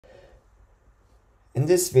In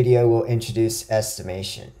this video, we'll introduce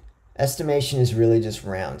estimation. Estimation is really just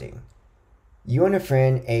rounding. You and a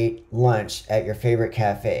friend ate lunch at your favorite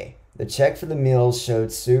cafe. The check for the meal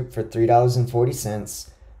showed soup for $3.40,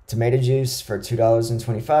 tomato juice for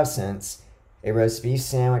 $2.25, a roast beef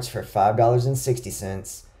sandwich for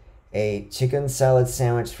 $5.60, a chicken salad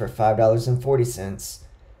sandwich for $5.40,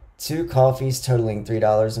 two coffees totaling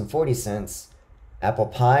 $3.40, apple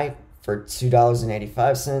pie for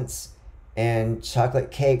 $2.85, and chocolate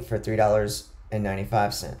cake for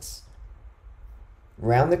 $3.95.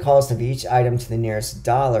 Round the cost of each item to the nearest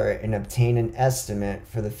dollar and obtain an estimate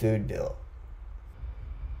for the food bill.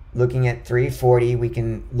 Looking at 340, we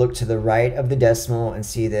can look to the right of the decimal and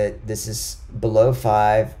see that this is below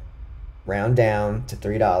 5, round down to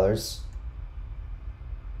 $3.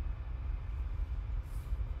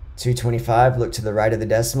 225, look to the right of the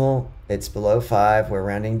decimal, it's below 5, we're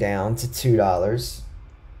rounding down to $2.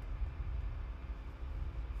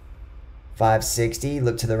 560,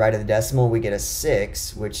 look to the right of the decimal, we get a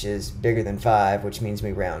 6, which is bigger than 5, which means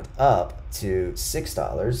we round up to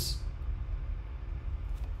 $6.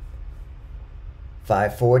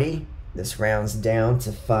 540, this rounds down to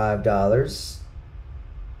 $5.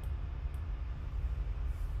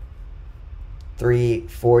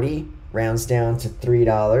 340 rounds down to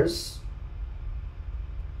 $3.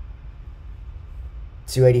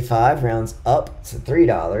 285 rounds up to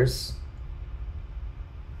 $3.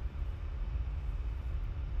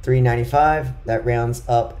 395, that rounds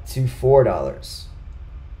up to $4.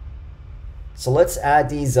 So let's add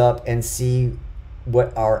these up and see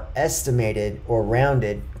what our estimated or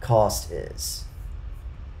rounded cost is.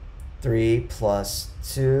 3 plus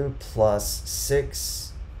 2 plus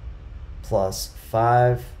 6 plus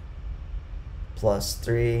 5 plus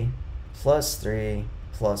 3 plus 3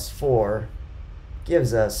 plus 4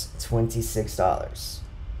 gives us $26.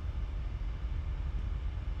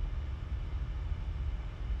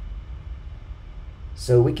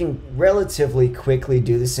 So we can relatively quickly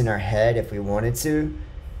do this in our head if we wanted to.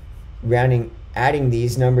 Adding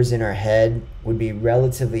these numbers in our head would be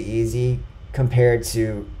relatively easy compared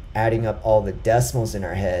to adding up all the decimals in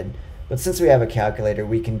our head. But since we have a calculator,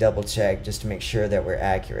 we can double check just to make sure that we're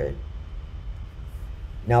accurate.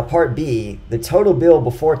 Now part B, the total bill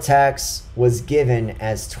before tax was given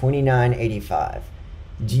as $29.85.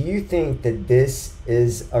 Do you think that this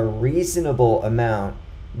is a reasonable amount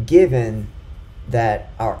given that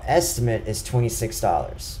our estimate is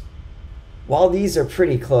 $26? While these are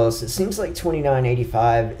pretty close, it seems like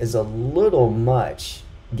 $29.85 is a little much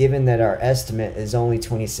given that our estimate is only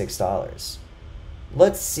 $26.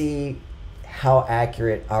 Let's see how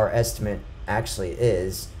accurate our estimate actually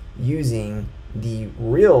is using the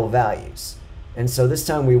real values. And so this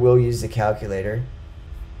time we will use the calculator.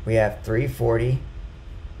 We have 340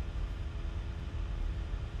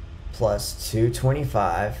 plus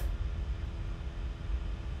 225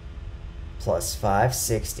 plus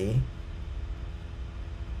 560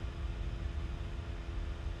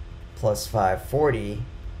 plus 540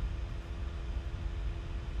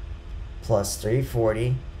 plus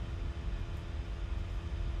 340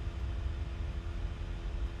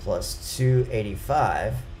 plus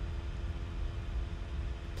 285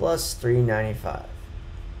 plus 395.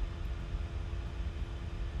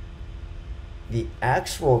 The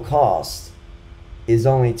actual cost is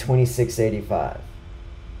only $26.85.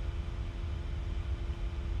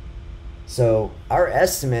 So our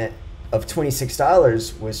estimate of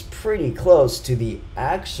 $26 was pretty close to the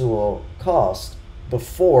actual cost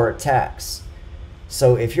before tax.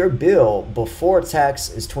 So if your bill before tax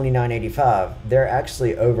is $29.85, they're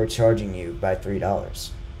actually overcharging you by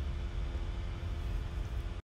 $3.